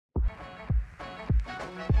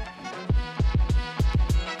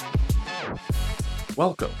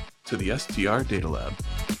Welcome to the STR Data Lab.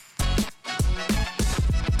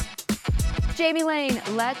 Jamie Lane,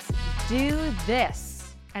 let's do this.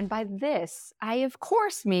 And by this, I of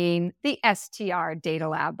course mean the STR Data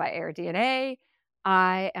Lab by AirDNA.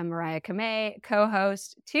 I am Mariah Kamei,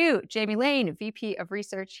 co-host to Jamie Lane, VP of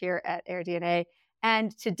Research here at AirDNA.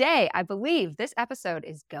 And today, I believe this episode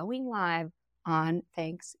is going live on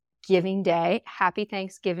Thanksgiving Day. Happy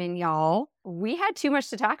Thanksgiving, y'all. We had too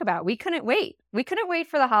much to talk about. We couldn't wait. We couldn't wait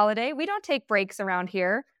for the holiday. We don't take breaks around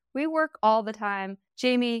here. We work all the time.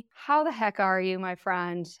 Jamie, how the heck are you, my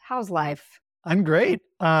friend? How's life? I'm great.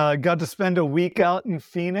 Got to spend a week out in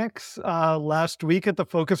Phoenix last week at the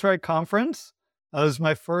Focusrite conference. That was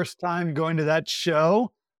my first time going to that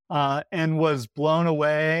show and was blown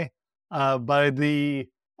away by the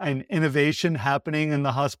innovation happening in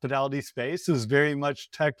the hospitality space. It was very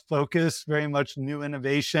much tech focused, very much new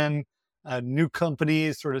innovation, new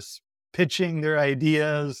companies sort of pitching their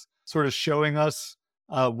ideas, sort of showing us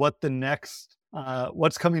what's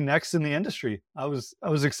coming next in the industry. I was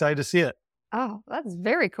excited to see it. Oh, that's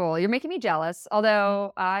very cool. You're making me jealous.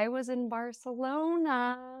 Although I was in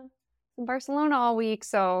Barcelona all week,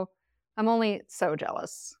 so I'm only so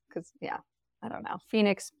jealous because, I don't know,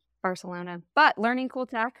 Phoenix, Barcelona, but learning cool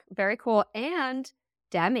tech, very cool. And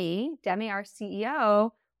Demi, our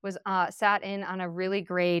CEO, was sat in on a really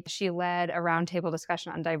great. She led a roundtable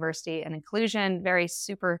discussion on diversity and inclusion. Very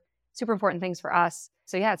super important things for us.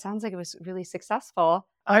 So yeah, it sounds like it was really successful.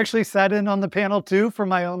 I actually sat in on the panel too for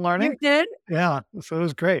my own learning. You did? Yeah, so it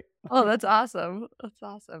was great. Oh, that's awesome. That's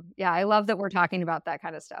awesome. Yeah, I love that we're talking about that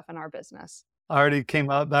kind of stuff in our business. I already came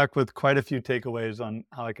back with quite a few takeaways on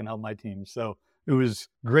how I can help my team. So it was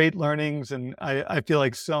great learnings. And I feel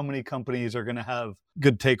like so many companies are going to have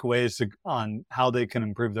good takeaways on how they can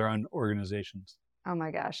improve their own organizations. Oh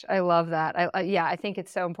my gosh, I love that. I think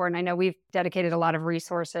it's so important. I know we've dedicated a lot of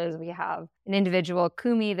resources. We have an individual,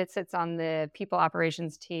 Kumi, that sits on the people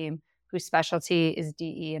operations team whose specialty is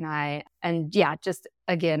DE&I. And yeah, just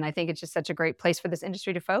again, I think it's just such a great place for this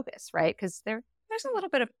industry to focus, right? Because there's a little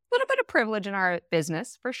bit of privilege in our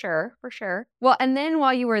business, for sure. Well, and then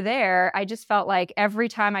while you were there, I just felt like every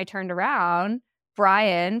time I turned around,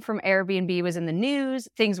 Brian from Airbnb was in the news.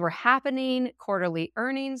 Things were happening, quarterly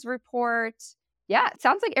earnings report. Yeah, it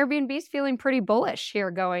sounds like Airbnb's feeling pretty bullish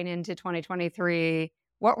here going into 2023.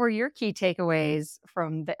 What were your key takeaways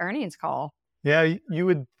from the earnings call? Yeah, you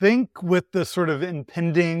would think with the sort of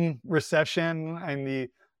impending recession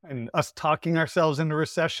and us talking ourselves into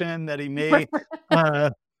recession that he may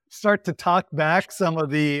start to talk back some of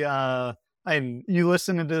the, and you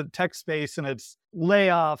listen into the tech space and it's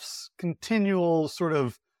layoffs, continual sort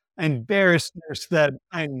of embarrassment that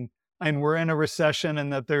and we're in a recession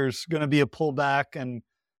and that there's going to be a pullback, and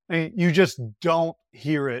you just don't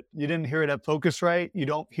hear it. You didn't hear it at Focusrite. You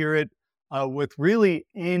don't hear it with really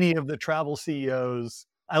any of the travel CEOs.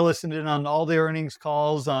 I listened in on all the earnings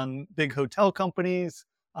calls on big hotel companies,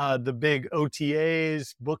 the big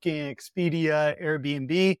OTAs, Booking, Expedia,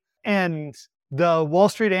 Airbnb, and the Wall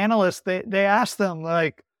Street analysts, they asked them,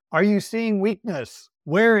 like, are you seeing weakness?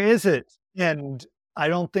 Where is it? And I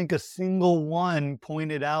don't think a single one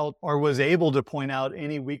pointed out or was able to point out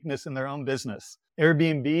any weakness in their own business.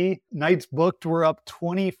 Airbnb, nights booked were up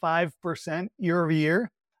 25% year over year.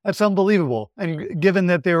 That's unbelievable. And given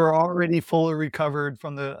that they were already fully recovered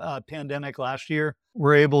from the pandemic last year,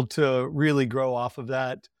 we're able to really grow off of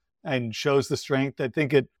that and shows the strength. I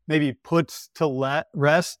think it maybe puts to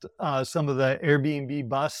rest some of the Airbnb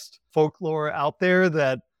bust folklore out there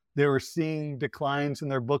that they were seeing declines in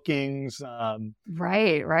their bookings.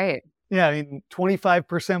 Right. Yeah, I mean,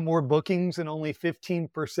 25% more bookings and only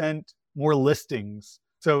 15% more listings.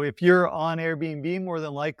 So if you're on Airbnb, more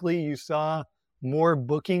than likely you saw more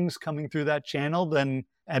bookings coming through that channel than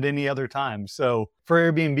at any other time. So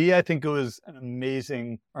for Airbnb, I think it was an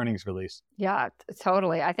amazing earnings release. Yeah,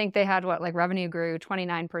 totally. I think they had revenue grew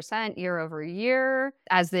 29% year over year,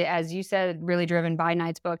 as you said, really driven by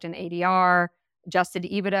nights booked and ADR. Adjusted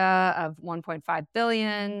EBITDA of $1.5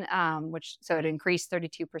 billion, so it increased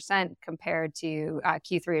 32% compared to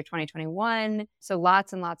Q3 of 2021. So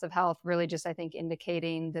lots and lots of health, really just, I think,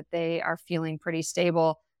 indicating that they are feeling pretty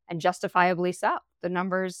stable and justifiably so. The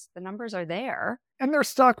numbers are there. And their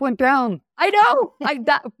stock went down. I know.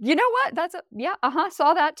 You know what?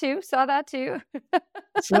 Saw that too. So that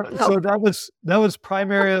was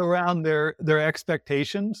primarily around their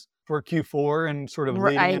expectations for Q4 and sort of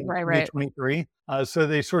leading into 2023. So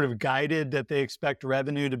they sort of guided that they expect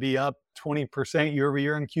revenue to be up 20% year over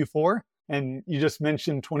year in Q4. And you just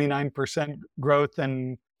mentioned 29% growth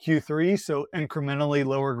in Q3, so incrementally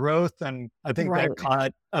lower growth. And I think Right. that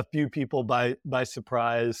caught a few people by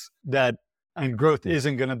surprise that and growth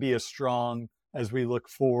isn't going to be as strong as we look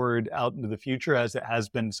forward out into the future as it has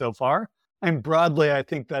been so far. And broadly, I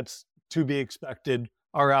think that's to be expected.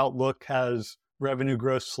 Our outlook has revenue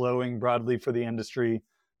growth slowing broadly for the industry.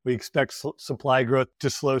 We expect supply growth to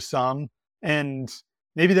slow some. And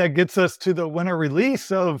maybe that gets us to the winter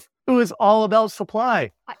release of it was all about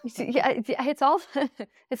supply. Yeah, it's all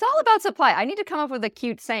it's all about supply. I need to come up with a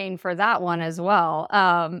cute saying for that one as well.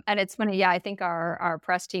 And it's funny. Yeah, I think our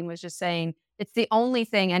press team was just saying it's the only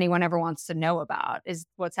thing anyone ever wants to know about is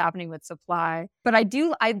what's happening with supply. But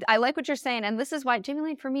I like what you're saying, and this is why Jamie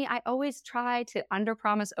Lane, for me, I always try to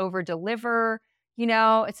underpromise, over deliver.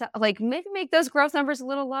 It's like maybe make those growth numbers a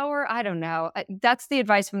little lower. I don't know. That's the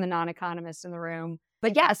advice from the non-economist in the room.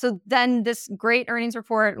 But yeah, so then this great earnings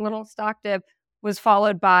report, little stock dip, was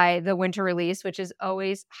followed by the winter release, which is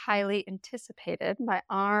always highly anticipated by in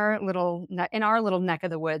our little neck of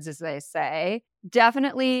the woods, as they say.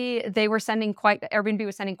 Definitely, Airbnb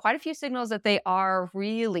was sending quite a few signals that they are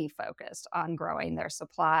really focused on growing their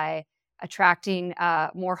supply, attracting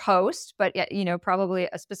more hosts, but probably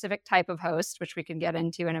a specific type of host, which we can get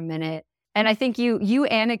into in a minute. And I think you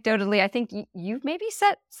anecdotally, I think you've maybe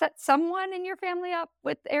set someone in your family up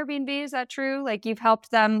with Airbnb. Is that true? Like you've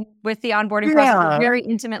helped them with the onboarding process. You're very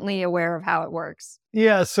intimately aware of how it works.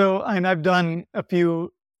 Yeah. So I've done a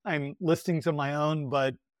few listings of my own,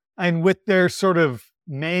 but with their sort of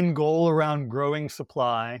main goal around growing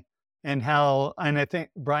supply and I think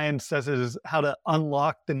Brian says it is how to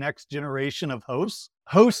unlock the next generation of hosts.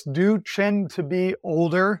 Hosts do tend to be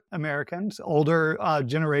older Americans, older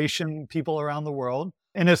generation people around the world.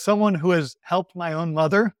 And as someone who has helped my own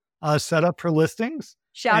mother set up her listings.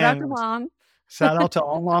 Shout out to mom. Shout out to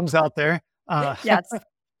all moms out there. Yes.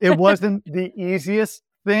 It wasn't the easiest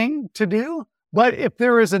thing to do. But if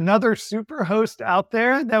there is another super host out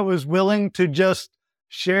there that was willing to just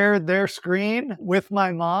share their screen with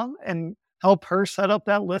my mom and help her set up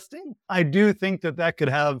that listing, I do think that could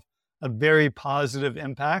have a very positive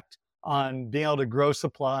impact on being able to grow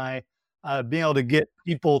supply, being able to get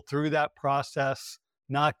people through that process,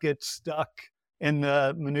 not get stuck in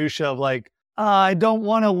the minutia of like, I don't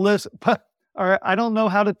want to list, or I don't know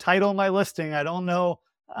how to title my listing. I don't know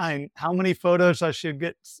how many photos I should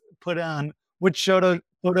get put on. Which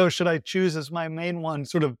photo should I choose as my main one?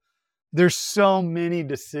 Sort of, there's so many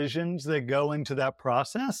decisions that go into that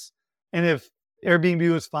process. And if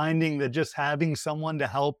Airbnb was finding that just having someone to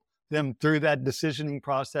help them through that decisioning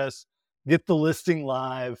process, get the listing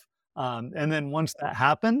live, and then once that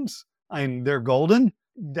happens, they're golden.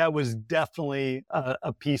 That was definitely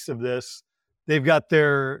a piece of this. They've got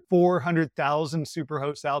their 400,000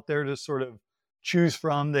 superhosts out there to sort of choose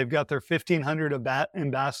from. They've got their 1,500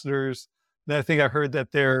 ambassadors that I think I heard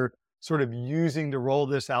that they're sort of using to roll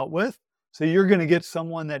this out with. So you're going to get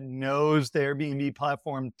someone that knows the Airbnb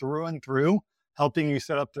platform through and through, helping you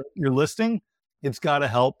set up your listing. It's got to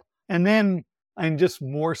help. And then just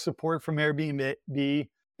more support from Airbnb,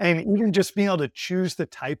 and even just being able to choose the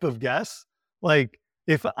type of guests. Like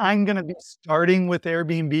if I'm going to be starting with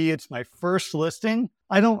Airbnb, it's my first listing,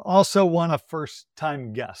 I don't also want a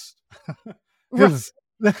first-time guest. Because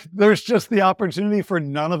there's just the opportunity for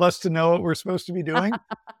none of us to know what we're supposed to be doing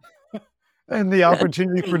and the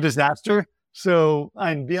opportunity for disaster. So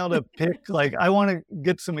I'd be able to pick, like, I want to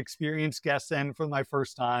get some experienced guests in for my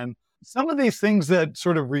first time. Some of these things that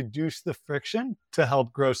sort of reduce the friction to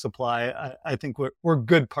help grow supply, I think were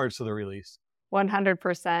good parts of the release.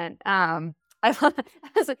 100%.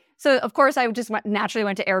 So of course I just naturally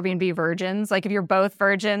went to Airbnb virgins. Like if you're both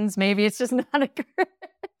virgins, maybe it's just not a good.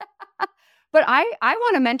 But I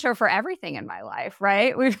want a mentor for everything in my life,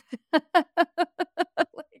 right?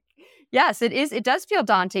 Yes, it is. It does feel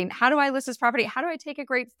daunting. How do I list this property? How do I take a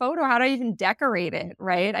great photo? How do I even decorate it,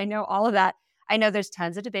 right? I know all of that. I know there's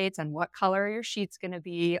tons of debates on what color your sheet's going to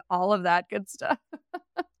be, all of that good stuff.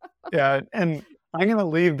 Yeah, and I'm going to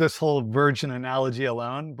leave this whole virgin analogy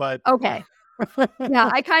alone, but... Okay. Yeah,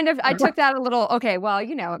 I took that a little, okay, well,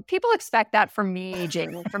 people expect that from me,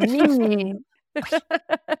 Jamie, from me.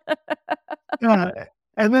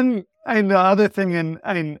 And then the other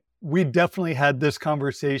thing, we definitely had this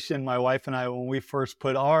conversation, my wife and I, when we first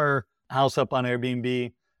put our house up on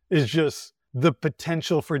Airbnb, is just the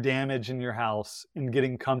potential for damage in your house and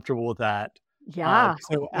getting comfortable with that. Yeah.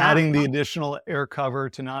 So adding the additional air cover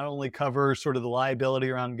to not only cover sort of the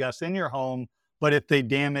liability around guests in your home, but if they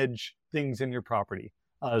damage things in your property.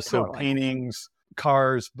 So paintings,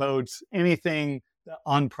 cars, boats, anything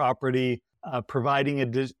on property, providing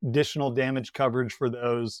additional damage coverage for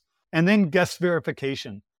those, and then guest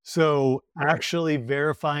verification. So actually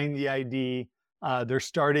verifying the ID. They're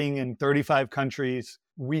starting in 35 countries.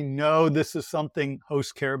 We know this is something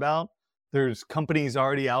hosts care about. There's companies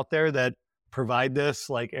already out there that provide this,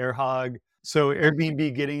 like AirHog. So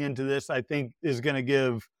Airbnb getting into this, I think, is going to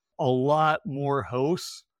give a lot more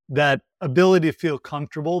hosts that ability to feel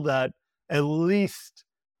comfortable that at least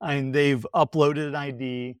they've uploaded an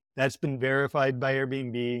ID that's been verified by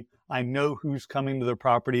Airbnb. I know who's coming to the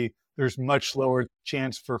property. There's much lower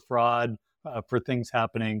chance for fraud, for things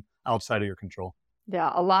happening outside of your control.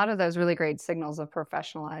 Yeah, a lot of those really great signals of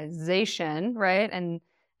professionalization, right?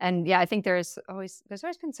 And yeah, I think there's always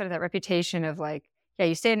been sort of that reputation of like, yeah,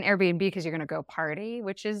 you stay at an Airbnb because you're going to go party,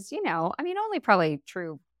 which is, only probably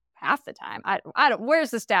true half the time. I don't.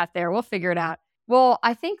 Where's the stat there? We'll figure it out. Well,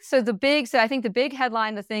 I think so. I think the big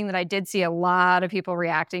headline, the thing that I did see a lot of people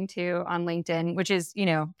reacting to on LinkedIn, which is,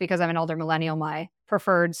 because I'm an older millennial, my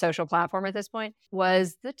preferred social platform at this point,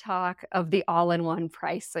 was the talk of the all-in-one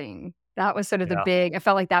pricing. That was sort of the big, I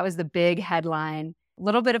felt like that was the big headline. A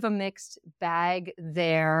little bit of a mixed bag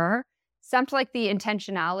there. Seemed like the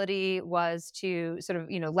intentionality was to sort of,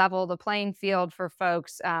 level the playing field for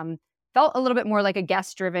folks. Felt a little bit more like a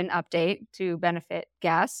guest-driven update to benefit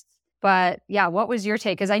guests. But yeah, what was your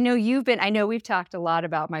take? Because I know we've talked a lot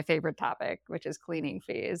about my favorite topic, which is cleaning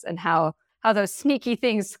fees and how those sneaky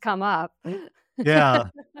things come up. Yeah.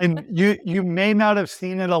 And you may not have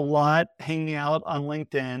seen it a lot hanging out on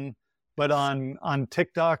LinkedIn, but on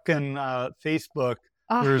TikTok and Facebook,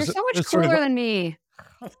 you're so much cooler than me.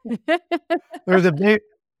 There's a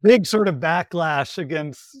big sort of backlash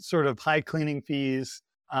against sort of high cleaning fees,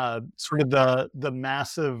 sort of the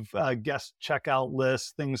massive guest checkout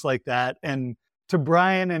list, things like that. And to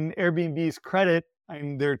Brian and Airbnb's credit,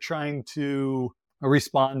 they're trying to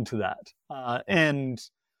respond to that. And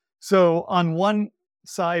so on one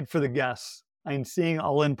side for the guests, seeing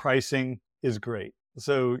all-in pricing is great.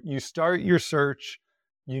 So you start your search,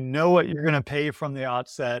 you know what you're going to pay from the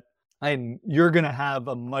outset, and you're going to have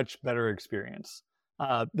a much better experience.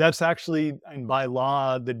 That's actually, and by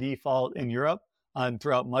law, the default in Europe and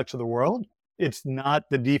throughout much of the world. It's not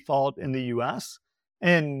the default in the US.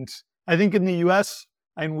 And I think in the US,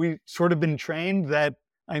 we've sort of been trained that,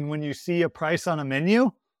 when you see a price on a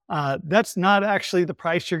menu, that's not actually the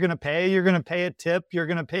price you're going to pay. You're going to pay a tip. You're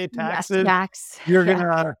going to pay taxes. Yes, tax. You're going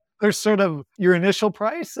to, there's sort of your initial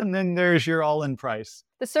price, and then there's your all-in price.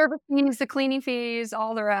 The service fees, the cleaning fees,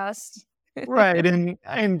 all the rest. Right.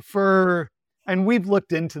 And we've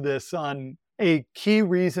looked into this on a key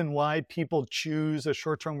reason why people choose a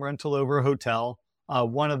short-term rental over a hotel.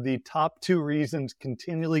 One of the top 2 reasons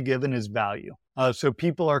continually given is value. So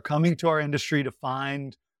people are coming to our industry to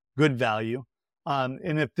find good value.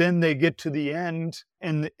 And if then they get to the end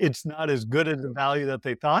and it's not as good as the value that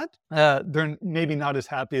they thought, they're maybe not as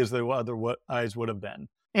happy as they otherwise would have been.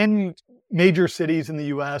 In major cities in the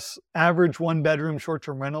US, average 1-bedroom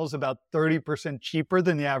short-term rental is about 30% cheaper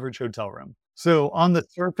than the average hotel room. So on the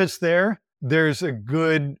surface there's a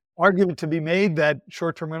good argument to be made that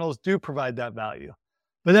short-term rentals do provide that value.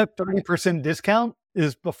 But that 30% discount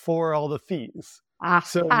is before all the fees.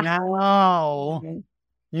 So now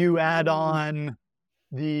you add on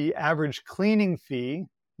the average cleaning fee,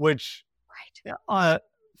 which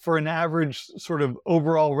for an average sort of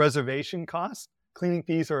overall reservation cost, cleaning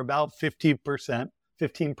fees are about 15%.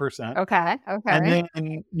 Okay. And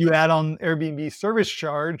then you add on Airbnb service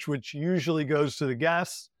charge, which usually goes to the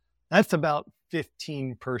guests. That's about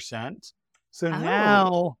 15%. So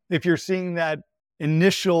now if you're seeing that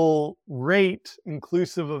initial rate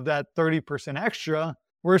inclusive of that 30% extra,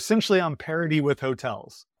 we're essentially on parity with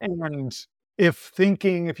hotels. And if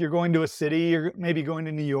you're going to a city, you're maybe going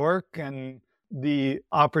to New York, and the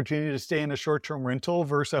opportunity to stay in a short-term rental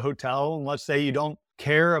versus a hotel, and let's say you don't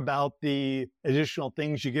care about the additional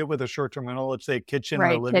things you get with a short-term rental, let's say kitchen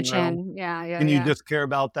or living room. And you just care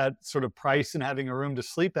about that sort of price and having a room to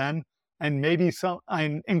sleep in. And maybe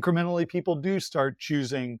incrementally people do start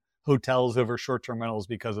choosing hotels over short-term rentals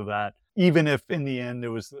because of that, even if in the end it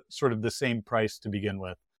was sort of the same price to begin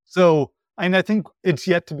with. So, and I think it's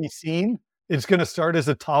yet to be seen. It's going to start as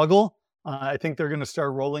a toggle. I think they're going to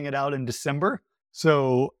start rolling it out in December.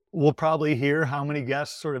 So we'll probably hear how many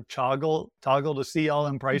guests sort of toggle to see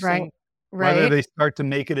all-in pricing. Right. Whether they start to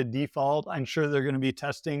make it a default, I'm sure they're going to be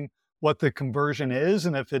testing what the conversion is.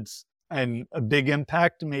 And if it's a big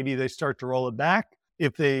impact, maybe they start to roll it back.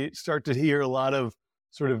 If they start to hear a lot of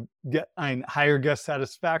sort of higher guest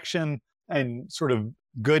satisfaction and sort of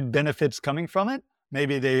good benefits coming from it,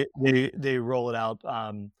 maybe they roll it out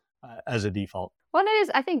as a default. Well, and it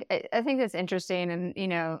is. I think that's interesting, and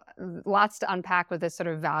lots to unpack with this sort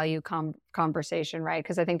of value conversation, right?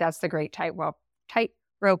 Because I think that's the great tightrope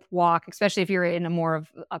walk, especially if you're in a more of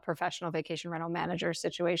a professional vacation rental manager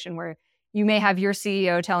situation where you may have your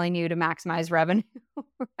CEO telling you to maximize revenue,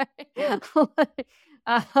 right?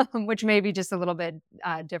 Which may be just a little bit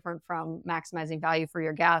different from maximizing value for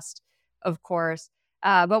your guest, of course.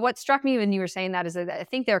 But what struck me when you were saying that is that I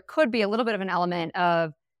think there could be a little bit of an element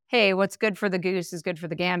of, hey, what's good for the goose is good for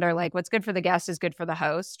the gander. Like what's good for the guest is good for the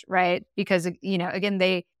host, right? Because, again,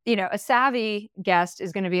 a savvy guest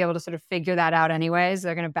is going to be able to sort of figure that out anyways.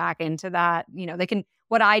 They're going to back into that.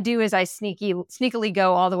 What I do is I sneakily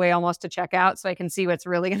go all the way almost to checkout so I can see what's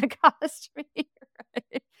really going to cost me.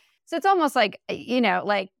 Right? So it's almost like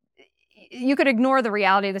you could ignore the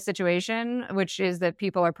reality of the situation, which is that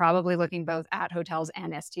people are probably looking both at hotels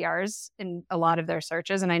and STRs in a lot of their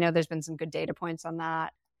searches. And I know there's been some good data points on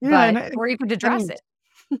that. Yeah, or you could address it.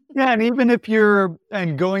 Yeah, and even if you're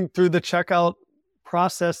going through the checkout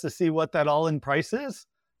process to see what that all-in price is,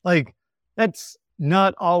 like that's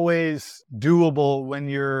not always doable when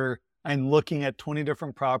you're looking at 20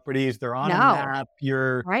 different properties. They're on a map.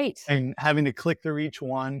 You're right and having to click through each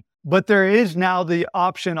one. But there is now the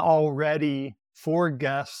option already for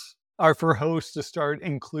guests or for hosts to start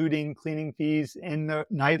including cleaning fees in the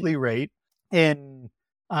nightly rate. And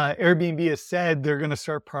Airbnb has said they're going to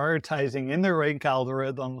start prioritizing in their rank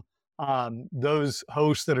algorithm those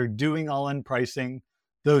hosts that are doing all-in pricing,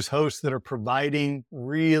 those hosts that are providing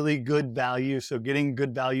really good value, so getting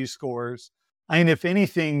good value scores. And if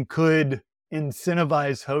anything, could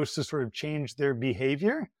incentivize hosts to sort of change their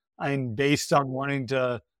behavior and based on wanting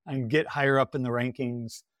to get higher up in the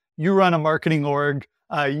rankings. You run a marketing org,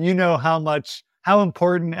 you know how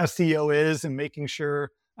important SEO is and making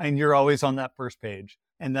sure you're always on that first page.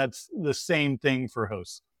 And that's the same thing for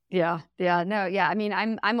hosts. Yeah. I mean,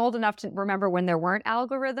 I'm old enough to remember when there weren't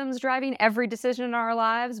algorithms driving every decision in our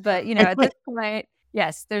lives. But, at this point,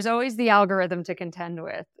 yes, there's always the algorithm to contend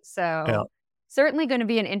with. So certainly going to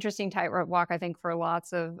be an interesting tightrope walk, I think, for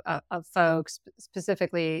lots of folks,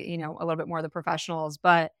 specifically, a little bit more the professionals,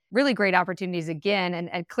 but really great opportunities again.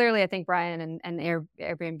 And clearly, I think Brian and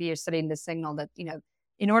Airbnb are setting the signal that,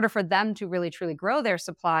 in order for them to really truly grow their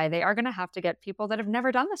supply, they are going to have to get people that have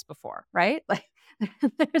never done this before, right? Like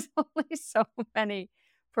there's only so many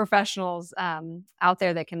professionals out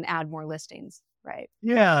there that can add more listings, right?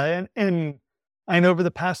 Yeah, and over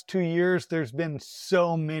the past 2 years, there's been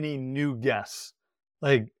so many new guests.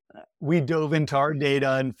 Like we dove into our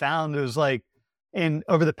data and found it was like, and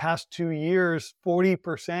over the past 2 years,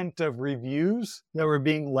 40% of reviews that were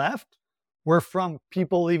being left were from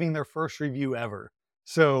people leaving their first review ever.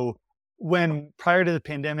 So when prior to the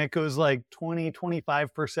pandemic, it was like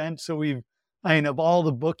 25%. So of all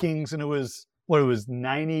the bookings, and it was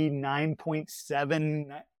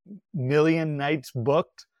 99.7 million nights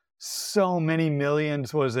booked. So many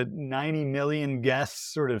millions, was it 90 million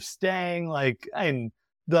guests sort of staying, and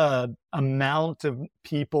the amount of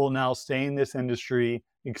people now staying in this industry,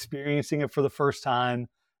 experiencing it for the first time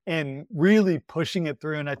and really pushing it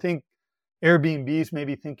through. And I think Airbnb's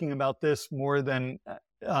maybe thinking about this more than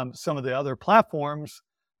some of the other platforms,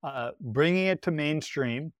 bringing it to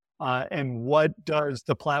mainstream. And what does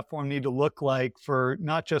the platform need to look like for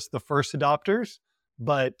not just the first adopters,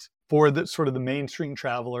 but for the sort of the mainstream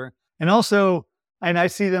traveler? And also, and I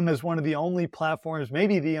see them as one of the only platforms,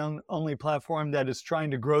 maybe the only platform that is trying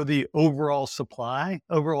to grow the overall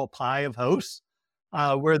pie of hosts,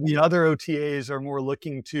 where the other OTAs are more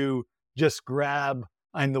looking to just grab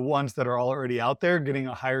the ones that are already out there, getting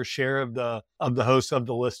a higher share of the hosts of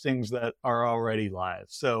the listings that are already live.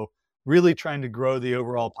 So really trying to grow the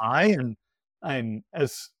overall pie, and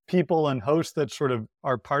as people and hosts that sort of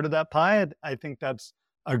are part of that pie, I think that's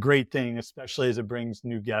a great thing, especially as it brings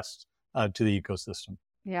new guests to the ecosystem.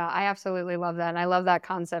 Yeah, I absolutely love that. And I love that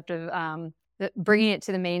concept of bringing it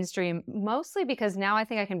to the mainstream, mostly because now I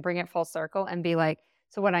think I can bring it full circle and be like,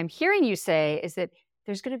 so what I'm hearing you say is that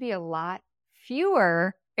there's going to be a lot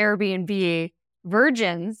fewer Airbnb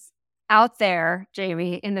virgins out there,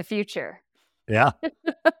 Jamie, in the future. Yeah.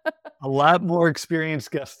 A lot more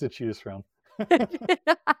experienced guests to choose from.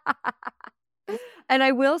 And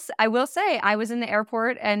I will say, I was in the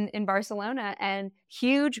airport and in Barcelona, and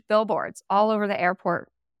huge billboards all over the airport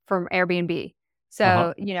from Airbnb.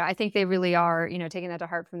 So, I think they really are, taking that to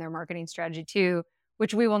heart from their marketing strategy too,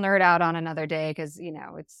 which we will nerd out on another day because,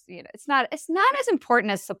 it's not as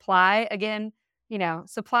important as supply. Again,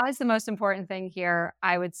 supply is the most important thing here,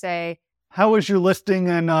 I would say. How was your listing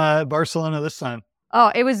in Barcelona this time? Oh,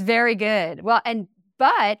 it was very good. Well,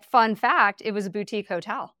 but fun fact, it was a boutique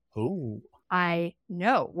hotel. Oh. I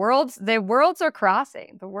know. The worlds are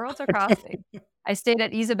crossing. The worlds are crossing. I stayed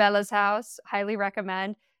at Isabella's house. Highly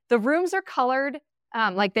recommend. The rooms are colored.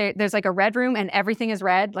 Like there's like a red room and everything is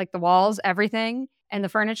red, like the walls, everything, and the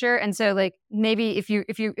furniture. And so like maybe if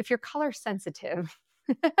you're color sensitive,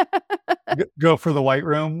 Go for the white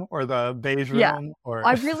room or the beige yeah. room or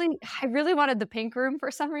I really wanted the pink room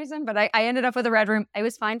for some reason, but I ended up with a red room. It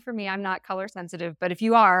was fine for me. I'm not color sensitive, but if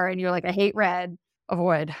you are and you're like, I hate red,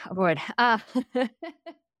 avoid. All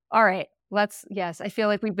right. Yes, I feel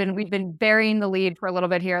like we've been burying the lead for a little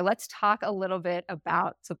bit here. Let's talk a little bit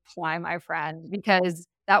about supply, my friend, because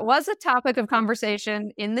that was a topic of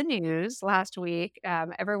conversation in the news last week.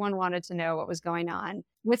 Everyone wanted to know what was going on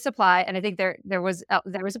with supply, and I think there was a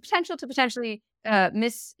potential to potentially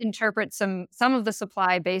misinterpret some of the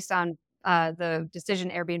supply based on the decision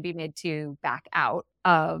Airbnb made to back out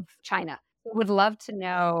of China. Would love to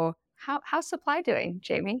know how's supply doing,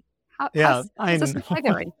 Jamie? yeah, How's the supply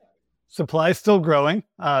going? supply is still growing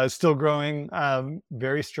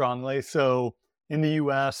very strongly. So in the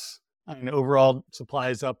US, overall supply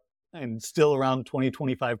is up and still around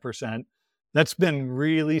 25%. That's been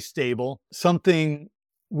really stable. Something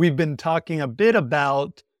we've been talking a bit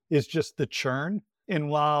about is just the churn. And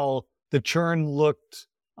while the churn looked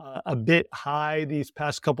a bit high these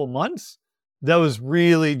past couple months, that was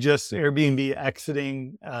really just Airbnb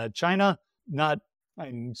exiting China, not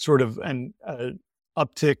sort of an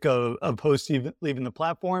uptick of hosts leaving the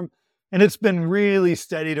platform. And it's been really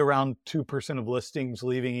steadied around 2% of listings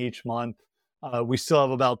leaving each month. We still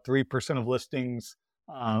have about 3% of listings,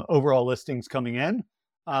 overall listings coming in.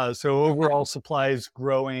 So overall supply is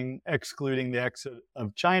growing, excluding the exit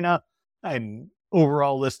of China. And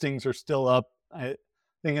overall listings are still up. I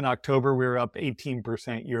think in October, we were up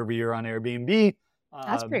 18% year over year on Airbnb.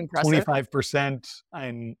 That's pretty impressive.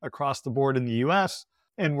 25% across the board in the US.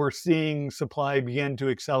 And we're seeing supply begin to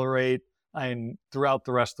accelerate throughout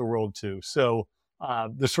the rest of the world too. So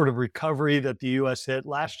the sort of recovery that the US hit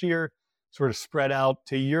last year sort of spread out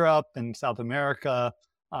to Europe and South America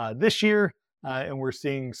this year. And we're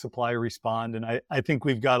seeing supply respond. And I think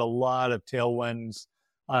we've got a lot of tailwinds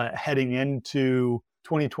heading into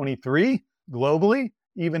 2023 globally,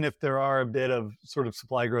 even if there are a bit of sort of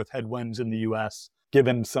supply growth headwinds in the US,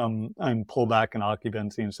 given some pullback in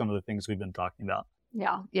occupancy and some of the things we've been talking about.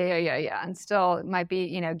 Yeah. And still it might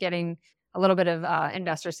be, getting a little bit of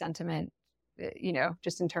investor sentiment,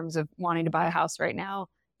 just in terms of wanting to buy a house right now.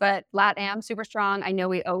 But LatAm, super strong. I know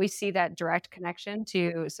we always see that direct connection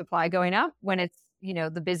to supply going up when it's,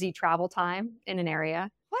 the busy travel time in an area.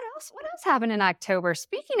 What else happened in October?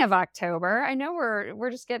 Speaking of October, I know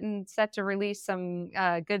we're just getting set to release some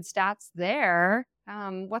good stats there.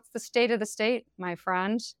 What's the state of the state, my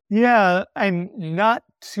friend? Yeah, and not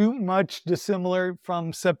too much dissimilar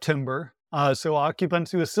from September. So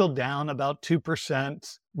occupancy was still down about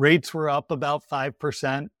 2%. Rates were up about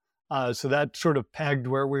 5%. So that sort of pegged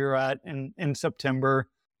where we were at in September.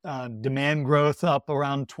 Demand growth up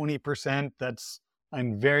around 20%. That's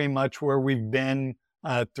very much where we've been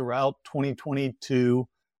throughout 2022.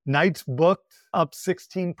 Nights booked up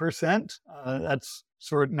 16%. That's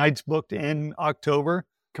sort of nights booked in October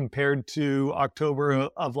compared to October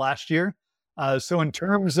of last year. So in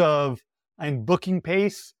terms of booking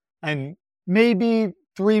pace, and maybe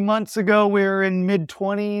 3 months ago, we were in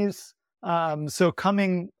mid-20s. So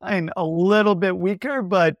coming a little bit weaker,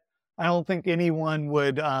 but I don't think anyone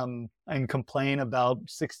would complain about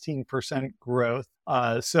 16% growth.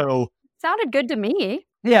 So sounded good to me.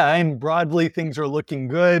 Yeah, and broadly things are looking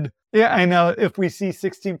good. Yeah, I know if we see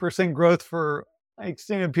 16% growth for an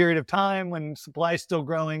extended period of time when supply is still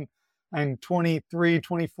growing and 23,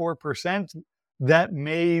 24%, that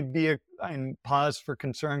may be a pause for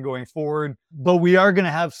concern going forward. But we are going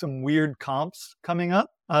to have some weird comps coming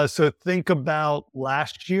up. So think about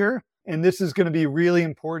last year. And this is going to be really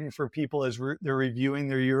important for people as they're reviewing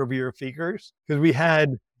their year-over-year figures. Because we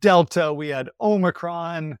had Delta, we had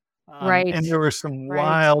Omicron, right. And there were some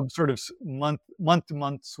wild sort of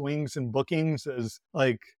month-to-month swings in bookings. As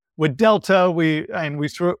like with Delta, we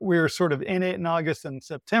were sort of in it in August and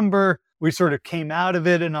September. We sort of came out of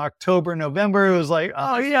it in October, November. It was like,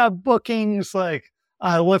 oh yeah, bookings, like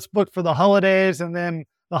let's book for the holidays. And then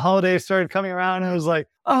the holidays started coming around and it was like,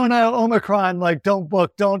 oh no, Omicron, like don't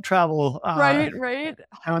book, don't travel. Right.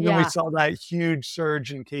 And then we saw that huge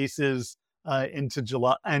surge in cases into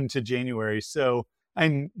January. So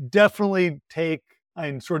I definitely take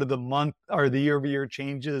sort of the month or the year-over-year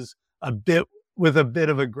changes with a bit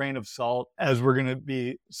of a grain of salt, as we're going to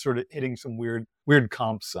be sort of hitting some weird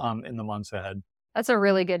comps in the months ahead. That's a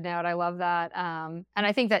really good note. I love that. And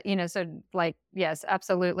I think that, so like, yes,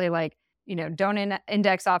 absolutely. Like don't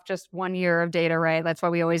index off just 1 year of data, right? That's why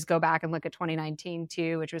we always go back and look at 2019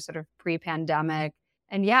 too, which was sort of pre-pandemic.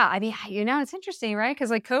 And yeah, I mean, it's interesting, right? Because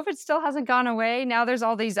like COVID still hasn't gone away. Now there's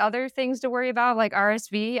all these other things to worry about, like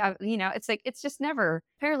RSV. It's like it's just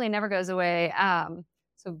apparently never goes away.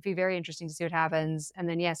 So it'd be very interesting to see what happens. And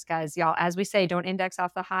then, yes, guys, y'all, as we say, don't index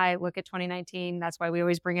off the high. Look at 2019. That's why we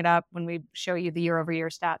always bring it up when we show you the year-over-year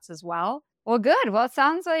stats as well. Well, good. Well, it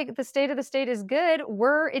sounds like the state of the state is good.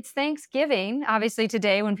 It's Thanksgiving, obviously,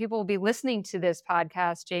 today when people will be listening to this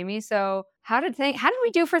podcast, Jamie. So how did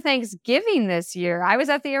we do for Thanksgiving this year? I was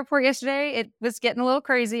at the airport yesterday. It was getting a little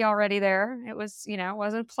crazy already there. It was, it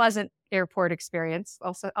wasn't a pleasant airport experience.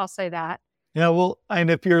 I'll say that. Yeah, well, and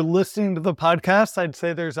if you're listening to the podcast, I'd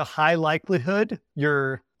say there's a high likelihood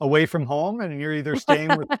you're away from home and you're either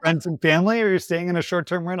staying with friends and family or you're staying in a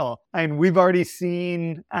short-term rental. And we've already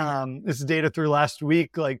seen, this is data through last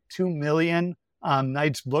week, like 2 million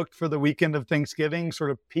nights booked for the weekend of Thanksgiving,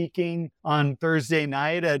 sort of peaking on Thursday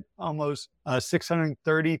night at almost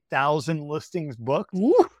 630,000 listings booked.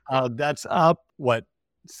 That's up,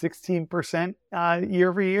 16% year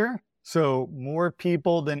over year? So more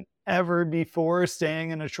people than ever before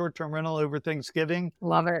staying in a short-term rental over Thanksgiving.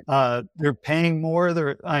 Love it. They're paying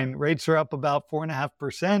more. Rates are up about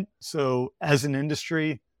 4.5%. So as an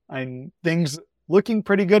industry, things looking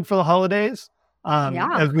pretty good for the holidays.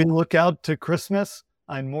 As we look out to Christmas,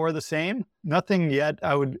 more of the same. Nothing yet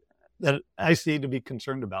that I see to be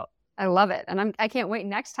concerned about. I love it. And I can't wait.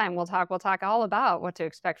 Next time we'll talk all about what to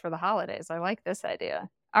expect for the holidays. I like this idea.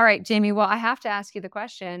 All right, Jamie. Well, I have to ask you the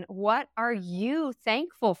question, what are you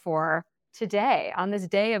thankful for today on this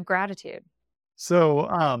day of gratitude? So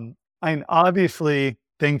I'm obviously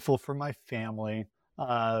thankful for my family.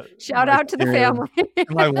 Shout out to the family.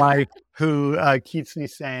 My wife who keeps me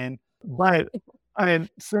sane. But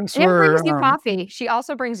since and we're brings you coffee. She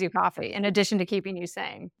also brings you coffee in addition to keeping you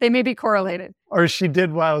sane. They may be correlated. Or she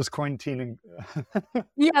did while I was quarantining.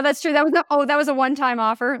 Yeah, that's true. That was a one-time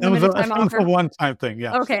offer. That was a one-time thing.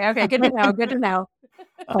 Yeah. Okay. Good to know. Good to know.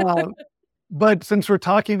 But since we're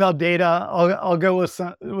talking about data, I'll go with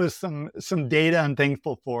some data I'm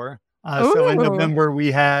thankful for. So in November,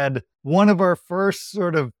 we had one of our first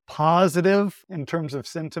sort of positive in terms of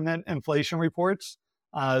sentiment inflation reports.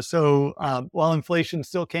 So while inflation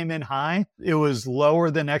still came in high, it was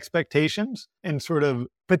lower than expectations and sort of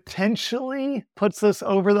potentially puts us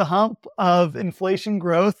over the hump of inflation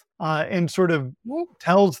growth and sort of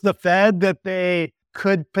tells the Fed that they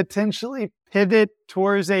could potentially pivot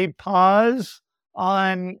towards a pause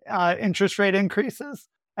on interest rate increases.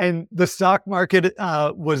 And the stock market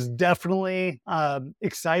was definitely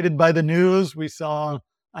excited by the news. We saw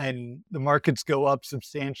and the markets go up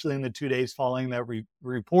substantially in the 2 days following that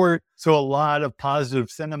report. So a lot of positive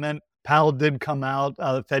sentiment. Powell did come out,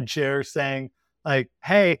 the Fed chair, saying like,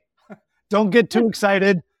 hey, don't get too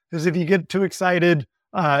excited, because if you get too excited,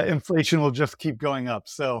 inflation will just keep going up.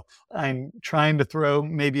 So I'm trying to throw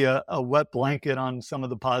maybe a wet blanket on some of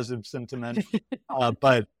the positive sentiment.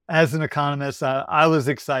 But as an economist, I was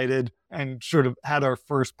excited and sort of had our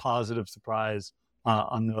first positive surprise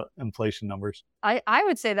on the inflation numbers. I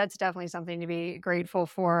would say that's definitely something to be grateful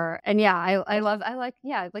for. And yeah, I like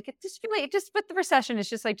it just with the recession, it's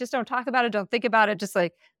just like, just don't talk about it. Don't think about it. Just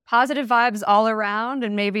like positive vibes all around.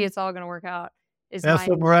 And maybe it's all going to work out.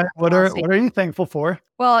 So Mariah, what are you thankful for?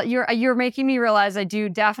 Well, you're making me realize I do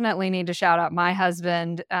definitely need to shout out my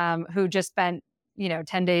husband, who just spent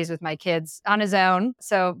 10 days with my kids on his own.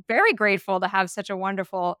 So very grateful to have such a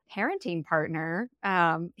wonderful parenting partner.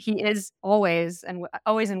 He is always and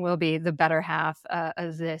will be the better half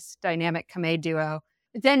of this dynamic Kamei duo.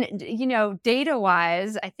 Then, data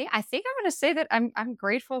wise, I think I'm going to say that I'm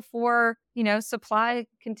grateful for, supply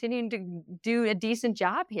continuing to do a decent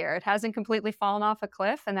job here. It hasn't completely fallen off a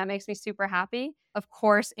cliff, and that makes me super happy. Of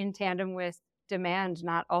course, in tandem with demand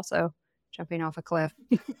not also jumping off a cliff.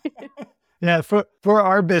 Yeah, for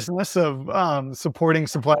our business of supporting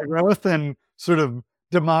supply growth and sort of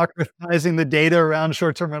democratizing the data around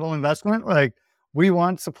short-term rental investment, like we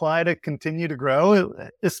want supply to continue to grow,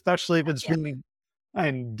 especially if it's being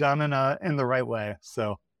done in the right way.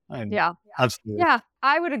 So absolutely. Yeah,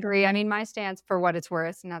 I would agree. I mean, my stance, for what it's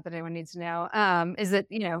worth, not that anyone needs to know, is that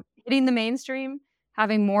hitting the mainstream,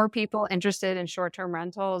 having more people interested in short-term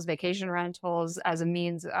rentals, vacation rentals as a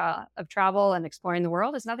means of travel and exploring the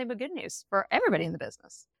world is nothing but good news for everybody in the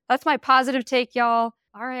business. That's my positive take, y'all.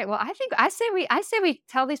 All right. Well, I say we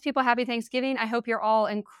tell these people happy Thanksgiving. I hope you're all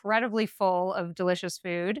incredibly full of delicious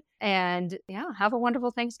food, and have a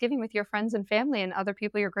wonderful Thanksgiving with your friends and family and other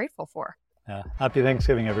people you're grateful for. Yeah. Happy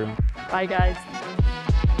Thanksgiving, everyone. Bye, guys.